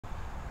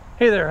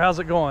Hey there, how's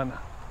it going?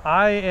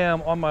 I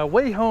am on my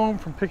way home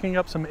from picking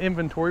up some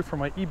inventory for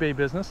my eBay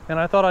business, and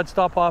I thought I'd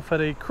stop off at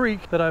a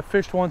creek that I've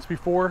fished once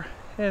before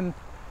and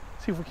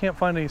see if we can't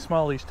find any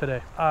smallies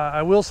today.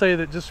 I will say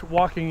that just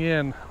walking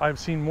in, I've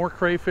seen more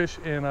crayfish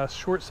in a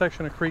short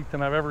section of creek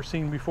than I've ever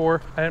seen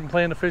before. I hadn't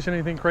planned to fish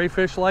anything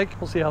crayfish-like.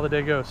 We'll see how the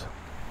day goes.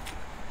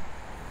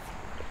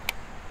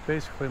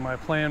 Basically, my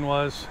plan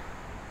was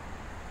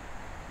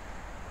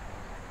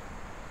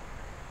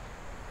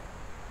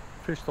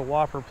fish the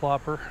Whopper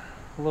Plopper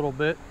a little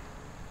bit.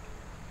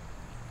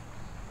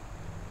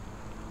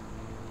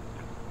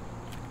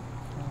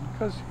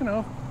 Because, you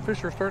know,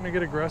 fish are starting to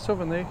get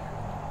aggressive and they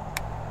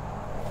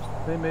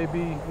may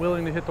be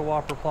willing to hit the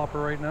Whopper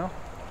Plopper right now.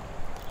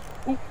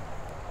 Ooh. In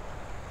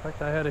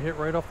fact, I had a hit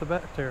right off the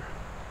bat there.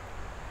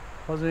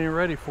 Wasn't even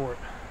ready for it.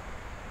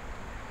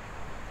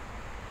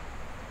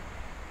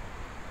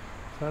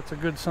 So that's a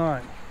good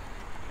sign.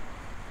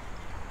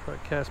 Try to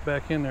cast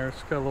back in there.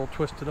 It's got a little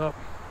twisted up.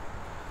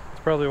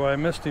 That's probably why I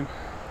missed him.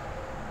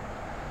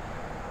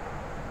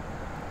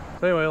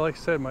 So anyway, like I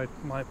said, my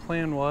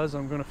plan was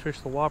I'm going to fish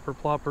the Whopper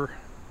Plopper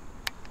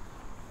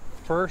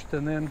first,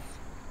 and then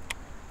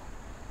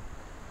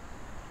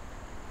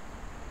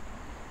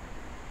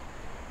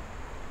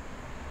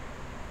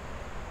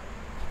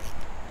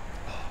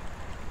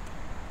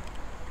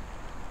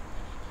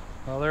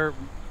well,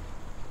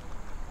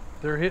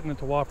 they're hitting at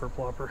the Whopper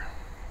Plopper.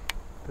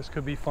 This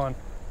could be fun.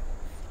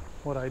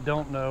 What I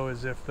don't know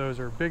is if those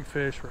are big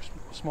fish or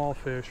small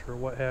fish or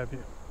what have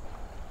you.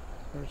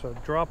 There's a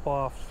drop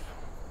off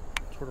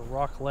sort of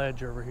rock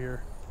ledge over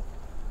here.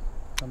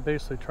 I'm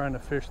basically trying to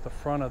fish the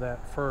front of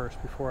that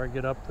first before I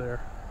get up there,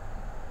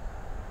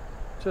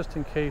 just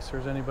in case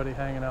there's anybody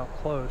hanging out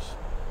close.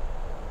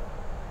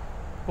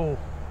 Oh,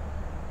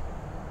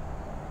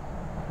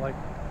 like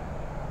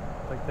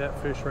that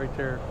fish right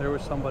there. There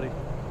was somebody.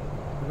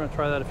 We're going to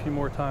try that a few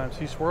more times.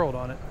 He swirled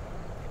on it.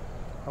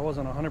 I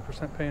wasn't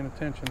 100% paying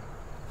attention.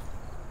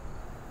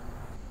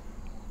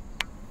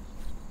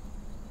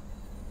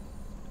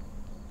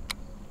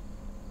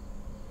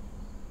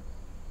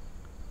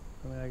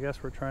 I mean, I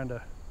guess we're trying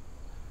to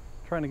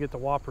get the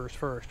whoppers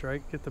first,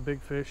 right? Get the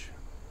big fish.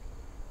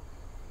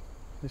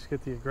 At least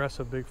get the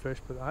aggressive big fish.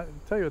 But I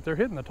tell you what, they're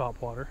hitting the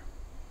top water.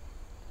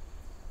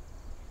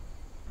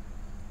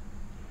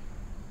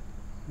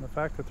 And the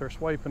fact that they're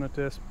swiping at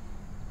this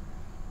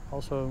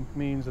also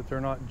means that they're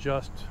not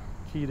just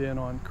keyed in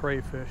on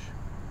crayfish.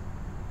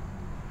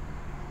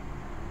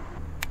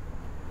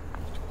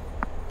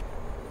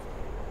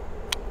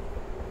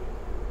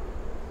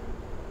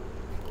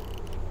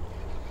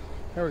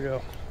 There we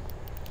go.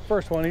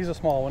 First one, he's a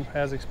small one,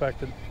 as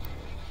expected.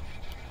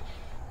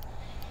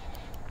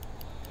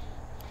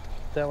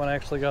 That one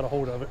actually got a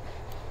hold of it.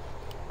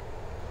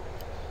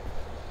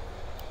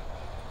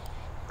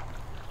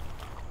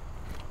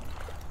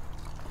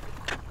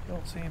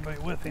 Don't see anybody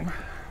with him.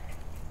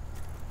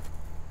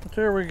 But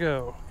there we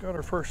go. Got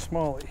our first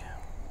smallie.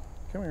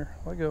 Come here,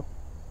 let go.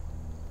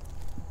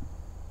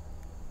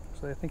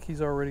 So I think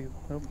he's already,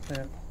 oh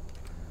man,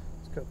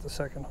 he's got the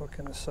second hook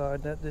in his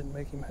side. That didn't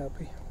make him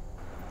happy.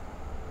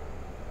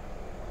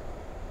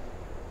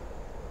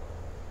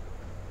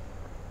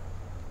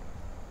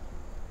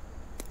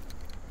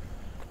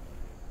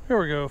 Here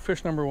we go,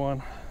 fish number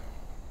one.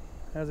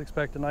 As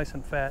expected, nice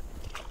and fat.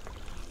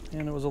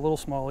 And it was a little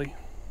smallie.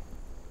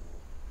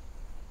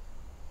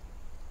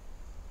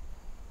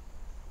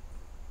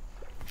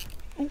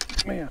 Oh,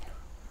 man.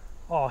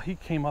 Oh, he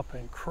came up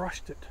and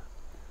crushed it.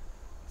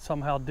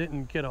 Somehow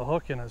didn't get a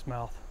hook in his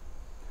mouth.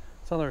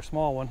 It's another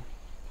small one.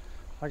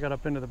 I got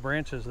up into the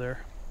branches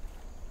there.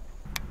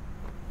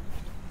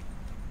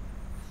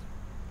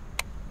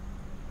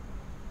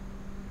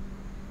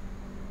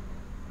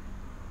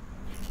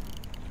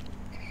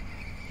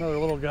 Another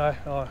little guy.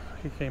 Oh,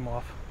 he came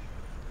off.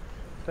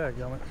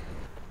 Dadgummit.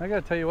 I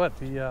gotta tell you what,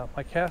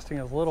 my casting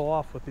is a little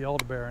off with the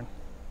Aldebaran.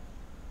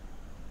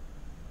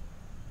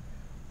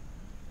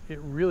 It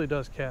really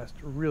does cast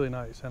really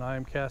nice, and I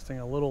am casting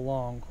a little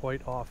long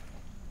quite often.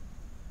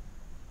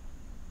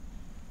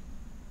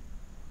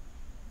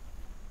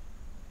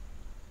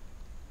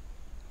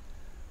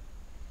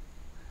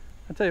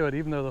 I tell you what,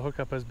 even though the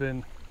hookup has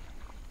been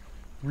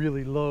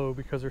really low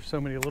because there's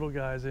so many little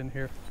guys in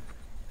here,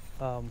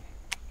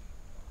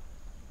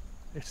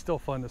 it's still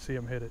fun to see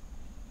them hit it.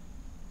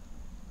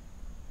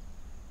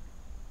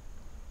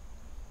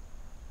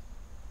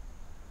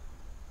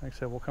 Like I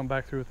said, we'll come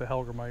back through with the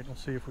Helgramite. We'll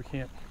see if we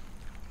can't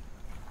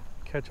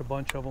catch a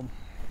bunch of them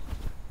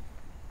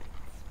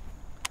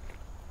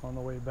on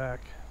the way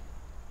back.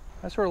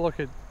 I sort of look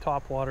at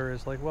topwater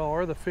as like, well,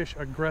 are the fish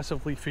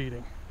aggressively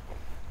feeding?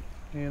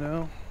 You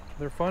know,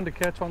 they're fun to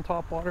catch on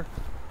topwater,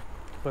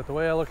 but the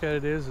way I look at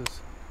it is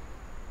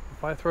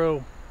if I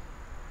throw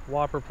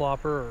Whopper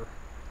Plopper or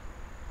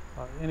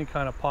any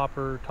kind of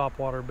popper,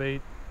 topwater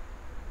bait,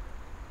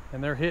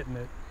 and they're hitting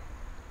it,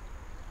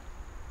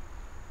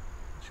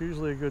 it's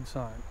usually a good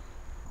sign.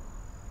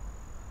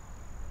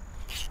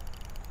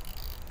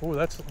 Oh,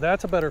 that's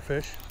a better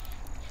fish.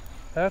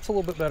 That's a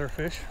little bit better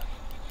fish.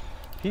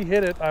 He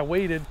hit it, I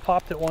waited,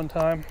 popped it one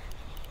time,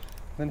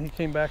 then he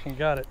came back and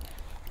got it.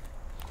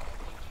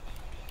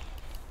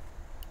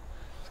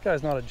 This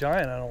guy's not a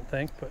giant, I don't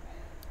think, but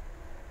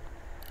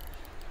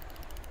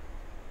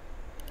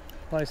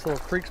nice little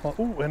creek small.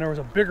 Ooh, and there was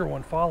a bigger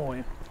one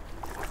following.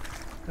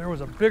 There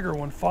was a bigger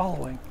one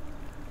following.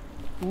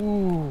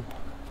 Ooh.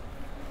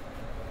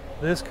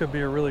 This could be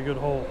a really good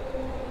hole.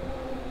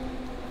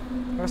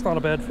 That's not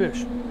a bad fish.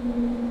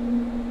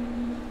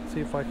 See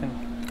if I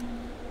can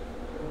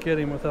get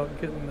him without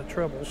getting the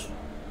trebles.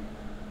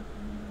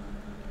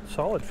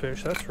 Solid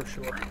fish, that's for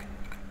sure.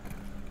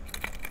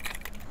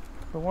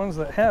 The ones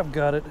that have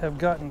got it have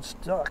gotten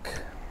stuck.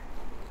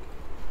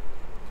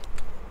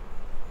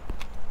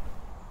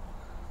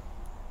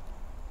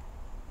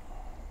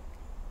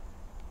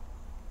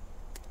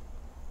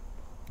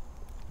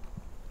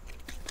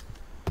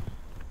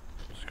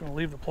 Just gonna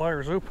leave the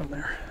pliers open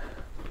there.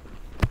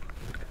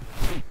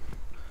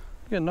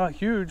 Again, not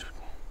huge,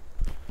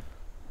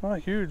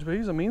 but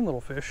he's a mean little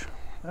fish,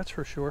 that's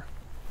for sure.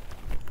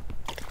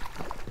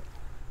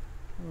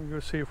 We'll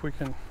go see if we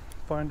can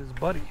find his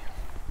buddy.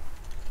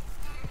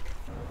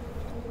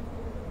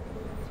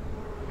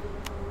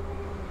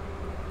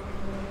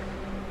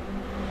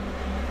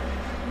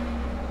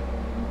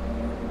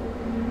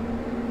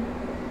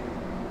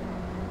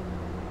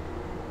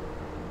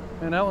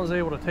 And that one's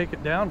able to take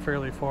it down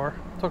fairly far.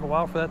 Took a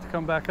while for that to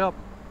come back up.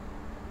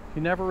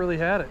 He never really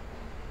had it.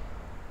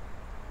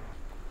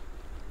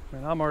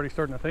 And I'm already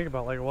starting to think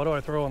about, like, what do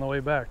I throw on the way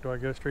back? Do I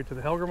go straight to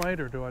the Helgramite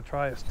or do I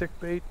try a stick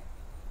bait?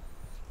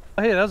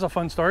 Hey, that was a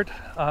fun start.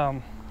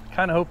 Kind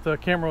of hope the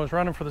camera was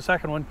running for the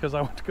second one because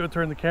I went to go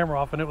turn the camera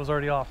off and it was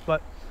already off.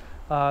 But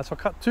so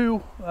cut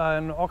two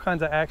and all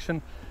kinds of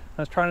action.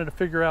 I was trying to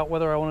figure out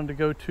whether I wanted to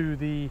go to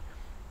the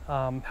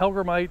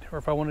Helgramite or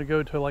if I wanted to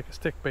go to like a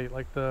stick bait,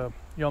 like the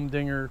Yum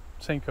Dinger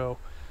Senko.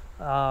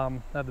 I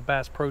have the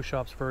Bass Pro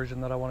Shops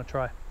version that I want to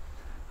try.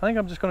 I think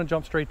I'm just going to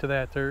jump straight to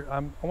that. There's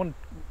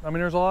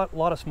a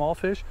lot of small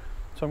fish,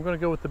 so I'm going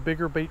to go with the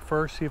bigger bait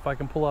first, see if I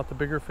can pull out the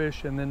bigger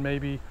fish, and then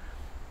maybe,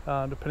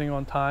 depending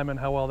on time and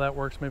how well that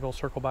works, maybe I'll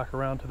circle back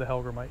around to the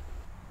Helgramite.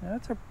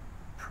 That's a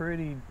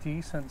pretty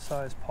decent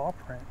sized paw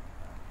print.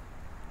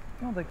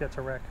 I don't think that's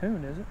a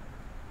raccoon, is it?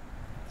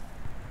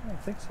 I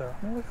don't think so.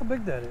 I mean, look how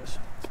big that is.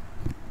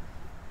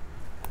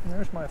 And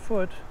there's my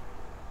foot.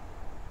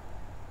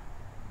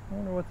 I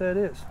wonder what that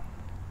is.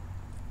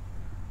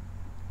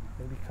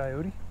 Maybe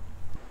coyote?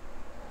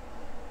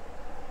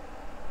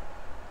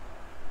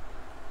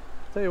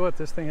 Tell you what,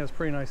 this thing has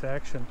pretty nice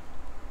action.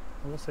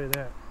 I will say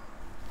that.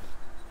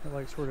 It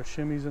like sort of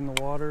shimmies in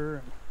the water.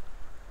 And,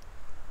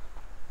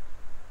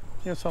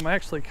 you know, so I'm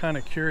actually kind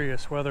of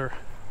curious whether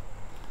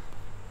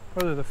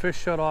the fish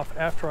shut off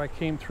after I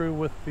came through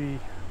with the,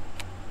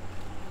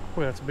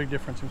 boy, that's a big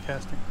difference in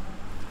casting.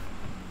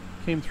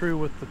 Came through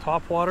with the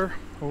top water,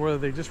 or whether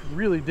they just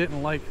really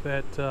didn't like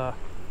that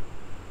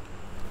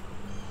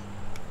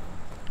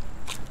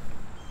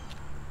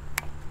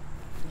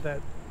that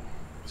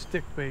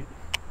stick bait.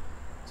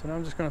 So now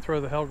I'm just going to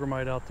throw the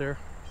Helgramite out there.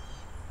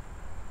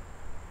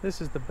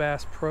 This is the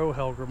Bass Pro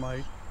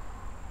Helgramite.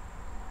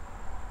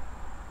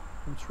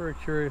 I'm sort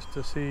of curious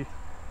to see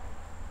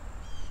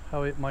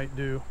how it might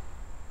do.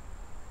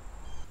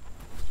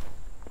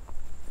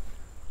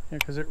 Yeah,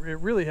 because it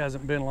really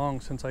hasn't been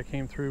long since I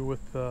came through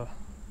with the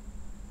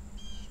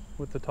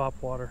top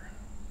water,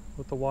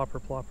 with the Whopper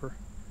Plopper.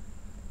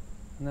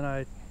 And then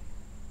I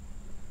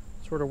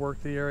sort of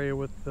worked the area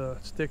with the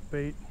stick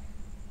bait,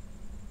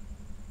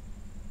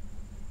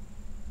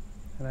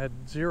 and I had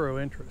zero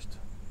interest.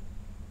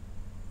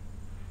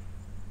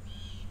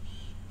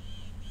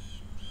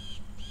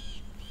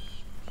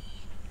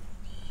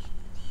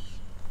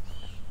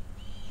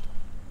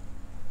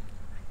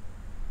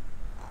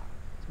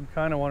 So I'm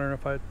kind of wondering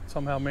if I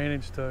somehow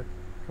managed to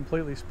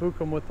completely spook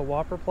them with the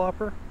Whopper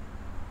Plopper.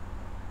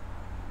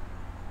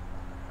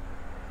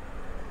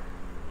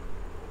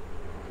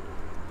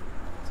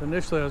 So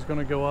initially I was going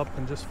to go up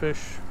and just fish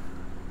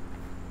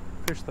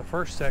the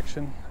first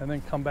section and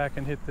then come back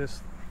and hit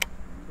this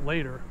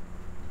later.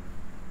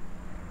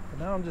 But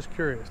now I'm just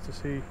curious to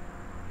see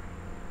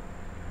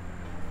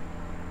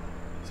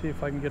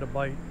if I can get a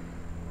bite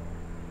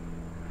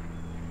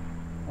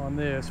on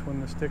this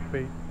when the stick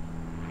bait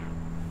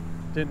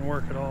didn't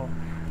work at all.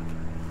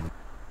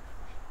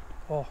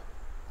 Oh,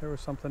 there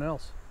was something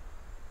else.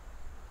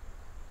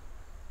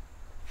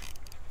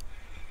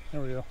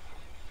 There we go.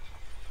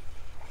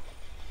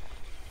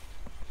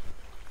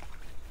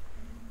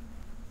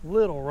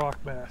 Little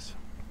rock bass.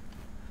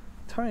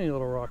 Tiny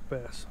little rock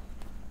bass.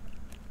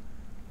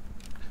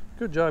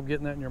 Good job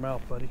getting that in your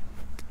mouth, buddy.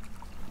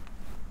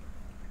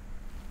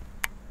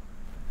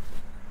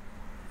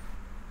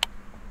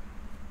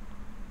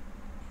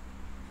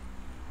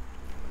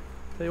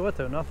 Tell you what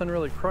though, nothing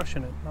really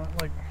crushing it. Not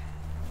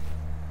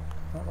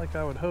like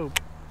I would hope,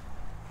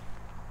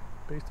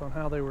 based on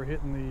how they were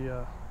hitting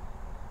the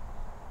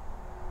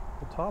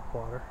top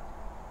water.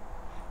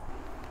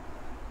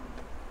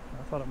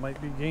 I thought it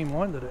might be game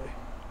one today.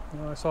 You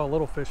know, I saw a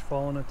little fish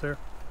falling it there.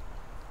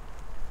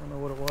 Don't know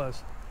what it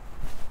was.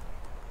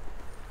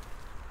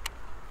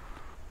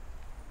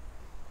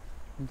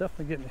 I'm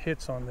definitely getting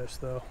hits on this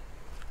though.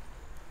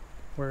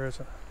 Whereas,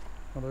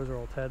 well, those are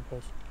all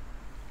tadpoles.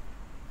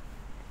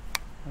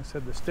 I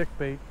said the stick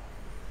bait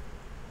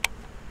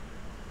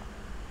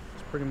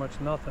is pretty much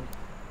nothing.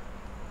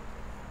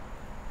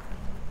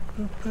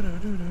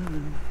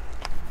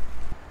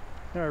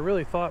 Now, I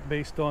really thought,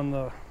 based on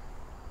the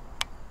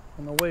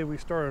way we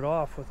started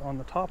off with on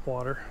the top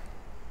water,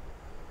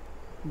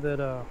 that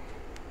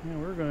you know,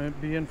 we're going to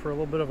be in for a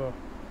little bit of a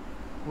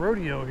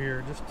rodeo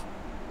here, just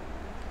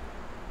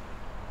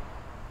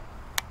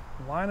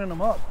lining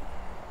them up.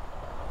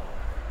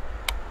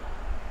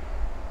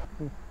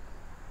 Ooh,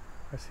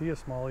 I see a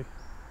smallie.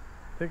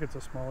 I think it's a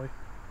smallie.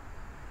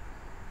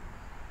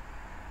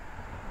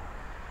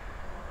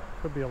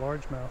 Could be a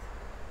largemouth.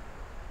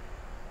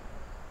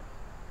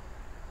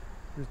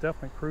 He's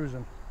definitely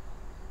cruising.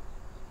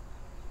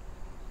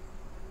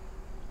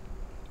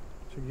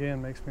 Which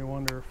again makes me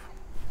wonder if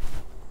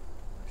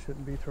I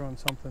shouldn't be throwing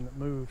something that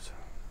moves.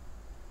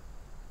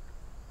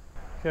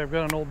 Okay, I've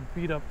got an old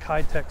beat up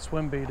Keitech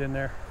swim bait in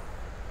there.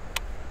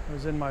 It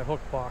was in my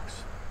hook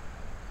box.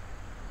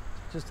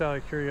 Just out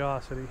of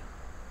curiosity.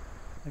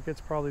 I think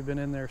it's probably been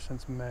in there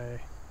since May.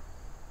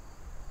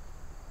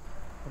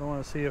 I don't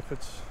want to see if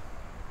it's,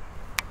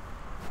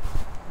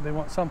 they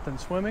want something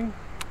swimming,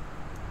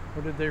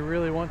 or did they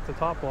really want the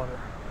topwater?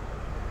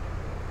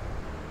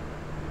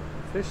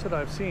 Fish that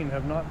I've seen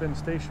have not been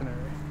stationary.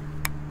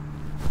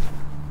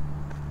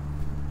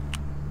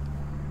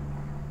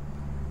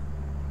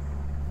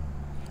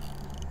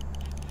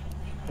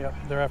 Yep,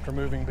 they're after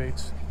moving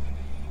baits.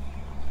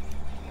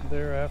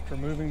 They're after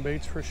moving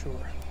baits for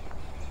sure.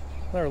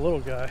 They're a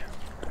little guy.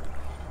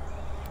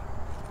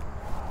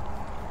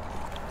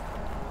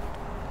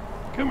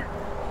 Come here.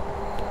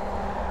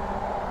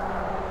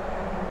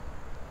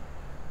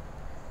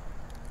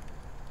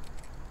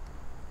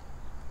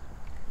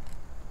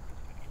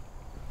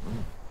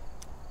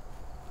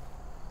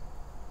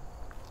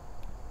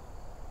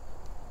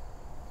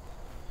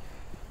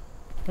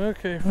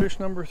 Okay, fish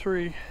number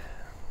 3.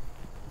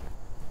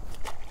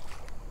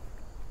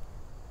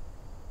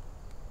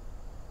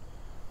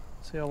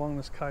 See how long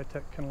this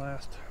Keitech can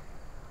last.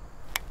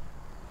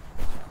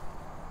 I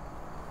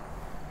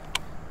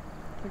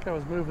think I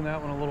was moving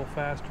that one a little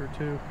faster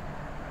too.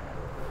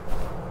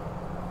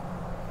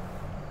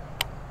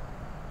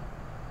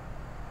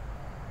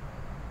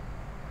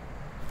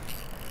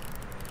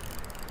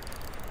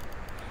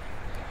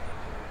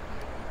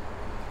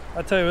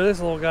 I tell you, this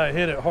little guy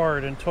hit it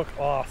hard and took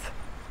off.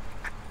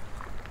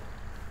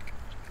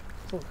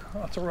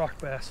 Oh, it's a rock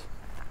bass.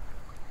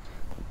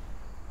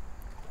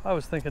 I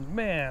was thinking,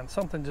 man,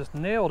 something just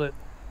nailed it.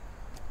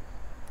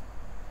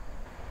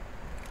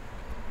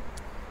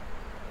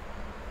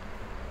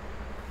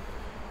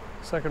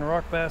 Second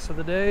rock bass of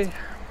the day.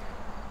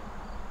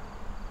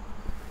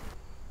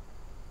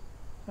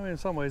 I mean, in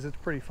some ways it's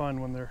pretty fun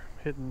when they're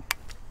hitting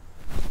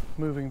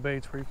moving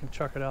baits where you can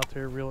chuck it out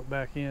there, reel it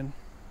back in.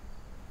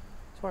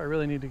 That's why I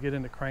really need to get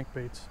into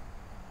crankbaits.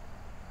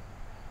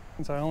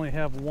 Since I only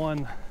have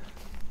one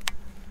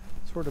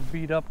sort of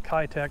beat up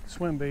Keitech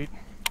swim bait,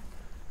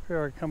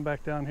 here I come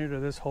back down here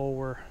to this hole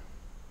where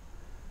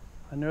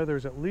I know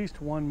there's at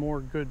least one more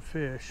good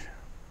fish.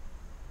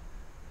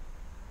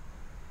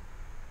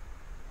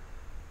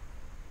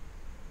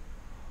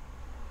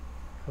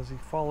 Because he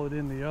followed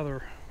in the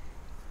other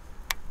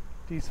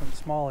decent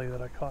smallie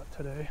that I caught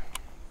today.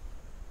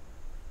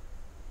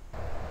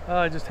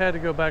 I just had to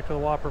go back to the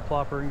Whopper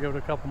Plopper and give it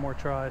a couple more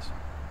tries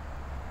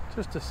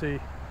just to see.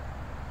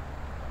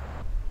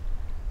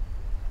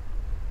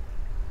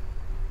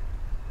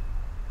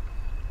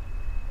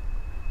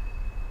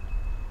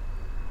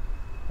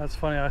 That's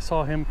funny, I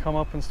saw him come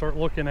up and start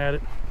looking at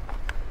it,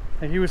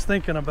 and he was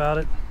thinking about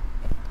it.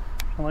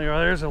 I'm like, oh,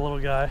 there's a little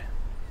guy.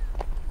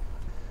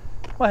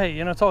 Well, hey,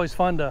 you know, it's always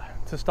fun to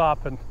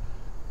stop and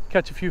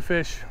catch a few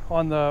fish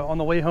on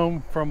the way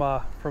home from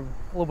a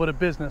little bit of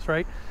business,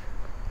 right?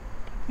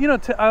 You know,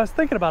 I was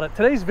thinking about it.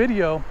 Today's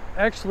video,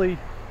 actually,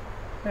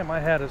 man, my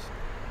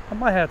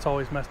hat's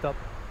always messed up.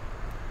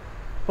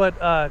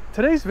 But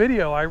today's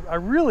video, I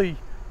really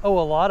owe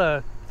a lot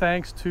of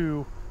thanks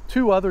to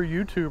 2 other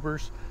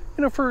YouTubers,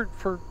 you know,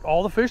 for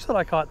all the fish that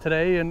I caught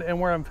today and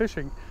where I'm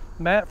fishing.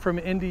 Matt from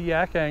Indie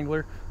Yak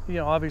Angler, you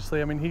know,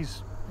 obviously, I mean,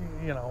 he's,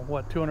 you know,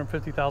 what,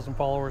 250,000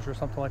 followers or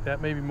something like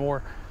that, maybe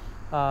more.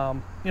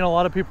 You know, a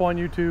lot of people on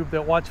YouTube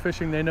that watch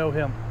fishing, they know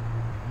him.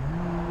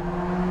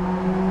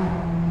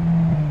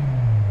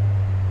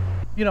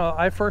 You know,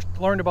 I first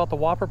learned about the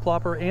Whopper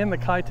Plopper and the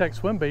Keitech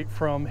swim bait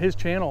from his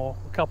channel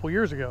a couple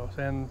years ago,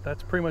 and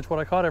that's pretty much what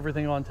I caught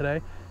everything on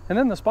today. And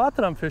then the spot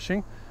that I'm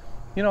fishing,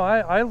 you know,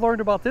 I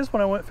learned about this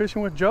when I went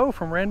fishing with Joe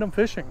from Random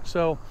Fishing.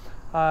 So,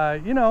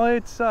 you know,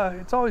 it's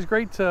always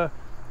great to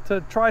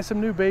try some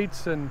new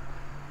baits and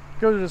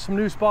go to some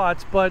new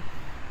spots, but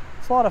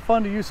it's a lot of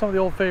fun to use some of the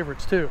old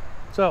favorites too.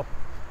 So,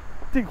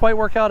 didn't quite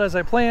work out as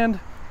I planned.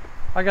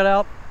 I got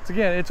out.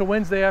 It's a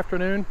Wednesday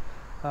afternoon.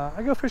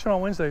 I go fishing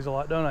on Wednesdays a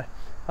lot, don't I?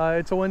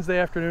 It's a Wednesday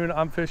afternoon.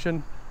 I'm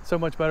fishing. So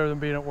much better than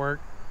being at work.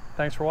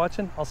 Thanks for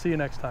watching. I'll see you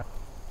next time.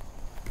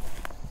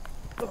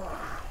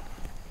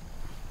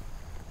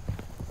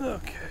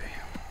 Okay.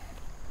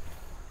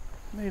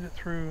 Made it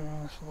through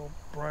this little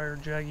briar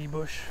jaggy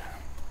bush.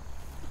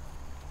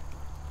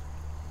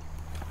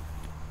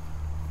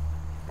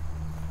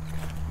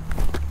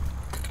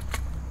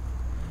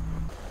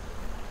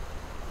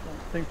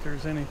 Don't think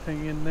there's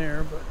anything in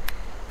there, but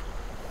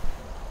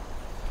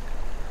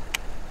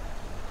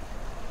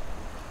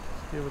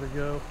let's give it a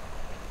go.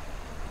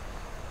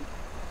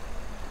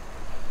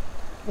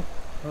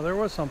 Well, there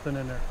was something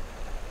in there.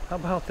 How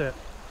about that?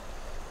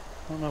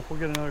 I don't know if we'll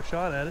get another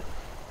shot at it,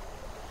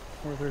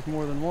 or if there's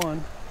more than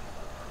one.